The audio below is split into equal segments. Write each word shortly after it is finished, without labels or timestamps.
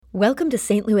Welcome to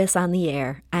St. Louis on the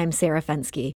Air. I'm Sarah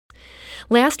Fenske.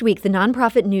 Last week, the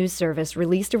nonprofit news service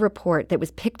released a report that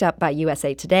was picked up by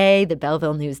USA Today, the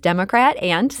Belleville News-Democrat,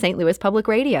 and St. Louis Public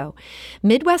Radio.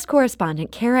 Midwest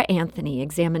correspondent Kara Anthony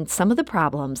examined some of the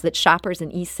problems that shoppers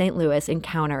in East St. Louis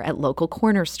encounter at local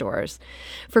corner stores.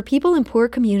 For people in poor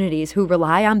communities who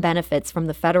rely on benefits from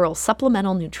the federal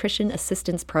Supplemental Nutrition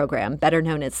Assistance Program, better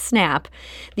known as SNAP,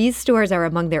 these stores are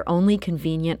among their only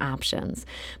convenient options.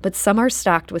 But some are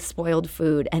stocked with spoiled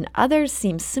food, and others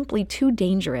seem simply too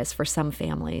dangerous for some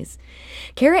families.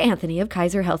 Kara Anthony of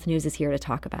Kaiser Health News is here to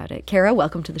talk about it. Kara,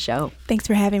 welcome to the show. Thanks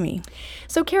for having me.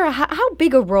 So, Kara, how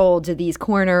big a role do these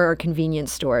corner or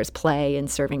convenience stores play in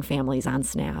serving families on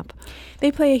SNAP?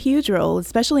 They play a huge role,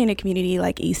 especially in a community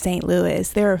like East St.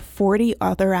 Louis. There are 40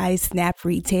 authorized SNAP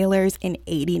retailers in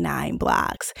 89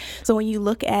 blocks. So when you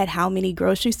look at how many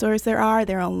grocery stores there are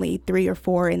only 3 or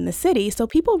 4 in the city. So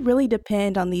people really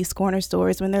depend on these corner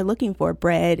stores when they're looking for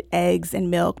bread, eggs, and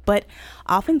milk. But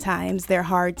oftentimes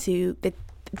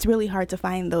it's really hard to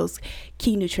find those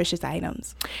key nutritious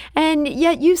items. And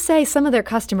yet you say some of their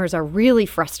customers are really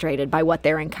frustrated by what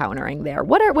they're encountering there.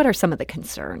 What are some of the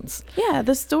concerns? Yeah,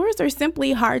 the stores are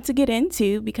simply hard to get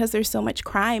into because there's so much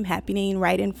crime happening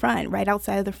right in front, right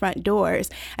outside of the front doors.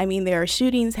 I mean, there are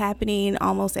shootings happening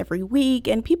almost every week,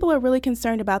 and people are really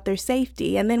concerned about their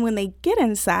safety. And then when they get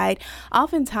inside,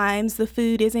 oftentimes the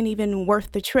food isn't even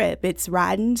worth the trip. It's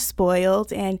rotten,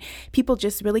 spoiled, and people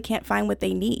just really can't find what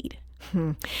they need.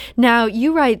 Now,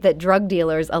 you write that drug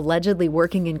dealers allegedly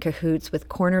working in cahoots with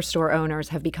corner store owners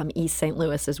have become East St.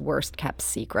 Louis's worst kept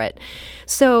secret.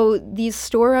 So these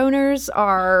store owners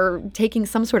are taking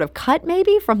some sort of cut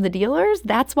maybe from the dealers?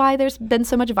 That's why there's been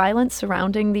so much violence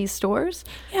surrounding these stores?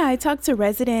 Yeah, I talked to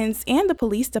residents and the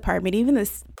police department, even the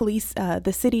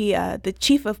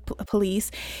chief of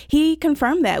police. He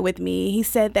confirmed that with me. He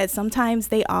said that sometimes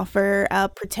they offer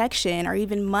protection or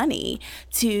even money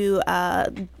to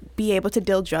be able to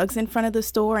deal drugs in front of the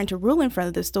store and to rule in front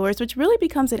of the stores, which really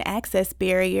becomes an access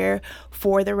barrier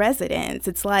for the residents.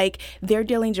 It's like they're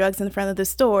dealing drugs in front of the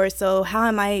store, so how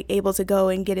am I able to go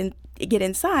and get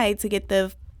inside to get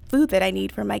the food that I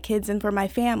need for my kids and for my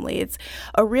family? It's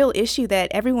a real issue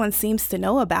that everyone seems to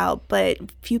know about, but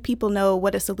few people know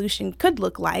what a solution could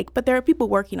look like, but there are people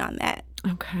working on that.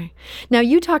 Okay. Now,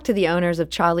 you talked to the owners of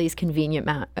Charlie's Convenient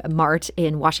Mart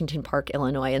in Washington Park,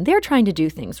 Illinois, and they're trying to do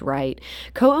things right.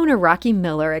 Co-owner Rocky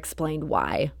Miller explained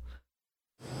why.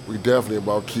 We definitely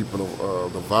about keeping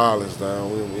the violence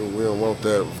down. We don't want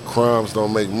that. Crimes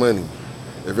don't make money.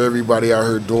 If everybody out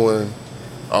here doing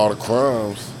all the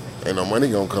crimes, ain't no money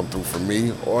gonna come through for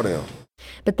me or them.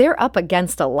 But they're up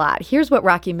against a lot. Here's what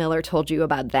Rocky Miller told you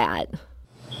about that.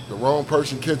 The wrong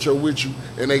person catch up with you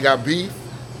and they got beef,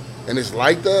 and it's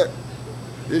like that,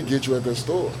 it'll get you at that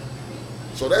store.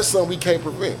 So that's something we can't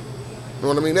prevent. You know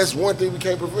what I mean? That's one thing we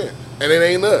can't prevent. And it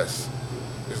ain't us.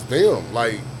 It's them.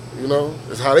 Like,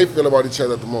 it's how they feel about each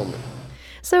other at the moment.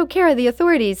 So, Kara, the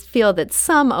authorities feel that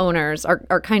some owners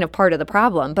are kind of part of the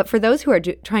problem. But for those who are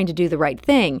trying to do the right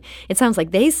thing, it sounds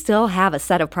like they still have a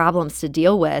set of problems to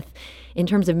deal with in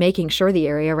terms of making sure the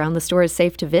area around the store is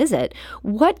safe to visit.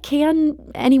 What can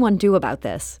anyone do about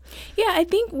this? Yeah, I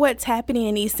think what's happening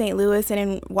in East St. Louis and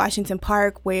in Washington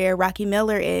Park, where Rocky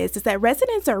Miller is that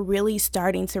residents are really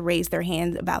starting to raise their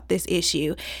hands about this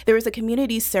issue. There was a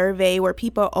community survey where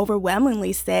people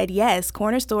overwhelmingly said, yes,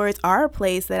 corner stores are a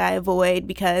place that I avoid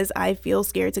because I feel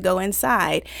scared to go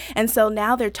inside. And so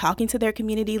now they're talking to their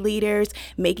community leaders,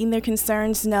 making their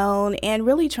concerns known, and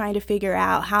really trying to figure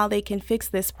out how they can fix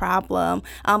this problem.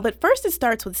 But first, it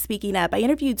starts with speaking up. I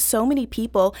interviewed so many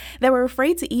people that were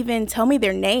afraid to even tell me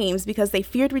their names because they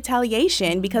feared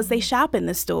retaliation because they shop in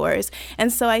the stores.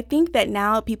 And so I think that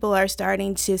now people are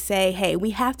starting to say, hey,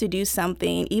 we have to do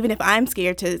something. Even if I'm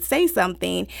scared to say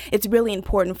something, it's really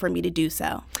important for me to do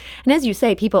so. And as you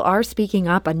say, people are speaking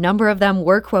up. A number of them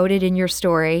were quoted in your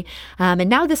story. And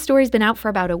now this story's been out for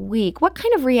about a week. What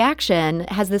kind of reaction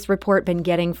has this report been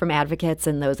getting from advocates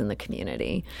and those in the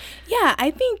community? Yeah, I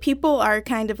think people are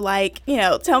kind of like,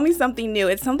 tell me something new.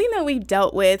 It's something that we've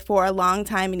dealt with for a long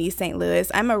time in East St. Louis.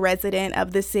 I'm a resident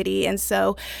of the city, and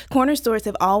so corner stores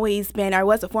have always been, I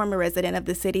was a former resident of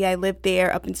the city. I lived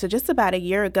there up until just about a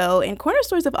year ago, and corner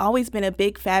stores have always been a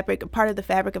part of the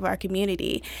fabric of our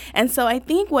community. And so I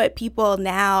think what people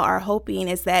now are hoping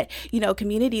is that,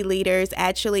 community leaders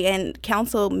actually and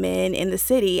councilmen in the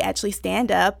city actually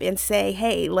stand up and say,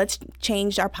 hey, let's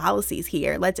change our policies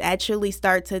here. Let's actually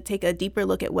start to take a deeper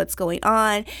look at what's going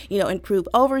on, improve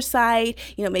oversight,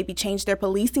 maybe change their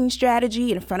policing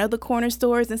strategy in front of the corner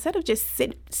stores instead of just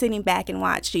sitting back and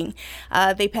watching.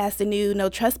 They passed a new no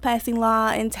trespassing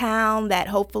law in town that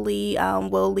hopefully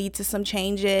will lead to some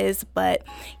changes. But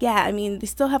yeah, they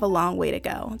still have a long way to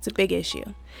go. It's a big issue.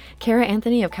 Kara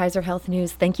Anthony of Kaiser Health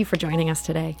News, thank you for joining us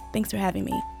today. Thanks for having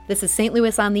me. This is St.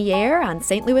 Louis on the Air on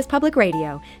St. Louis Public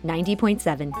Radio,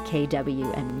 90.7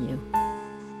 KWMU.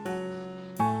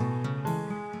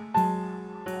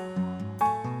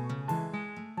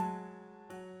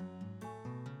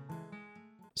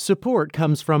 Support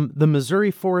comes from the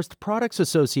Missouri Forest Products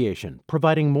Association,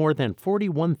 providing more than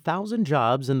 41,000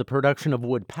 jobs in the production of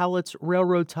wood pallets,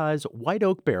 railroad ties, white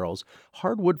oak barrels,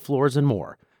 hardwood floors, and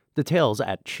more. Details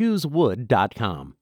at choosewood.com.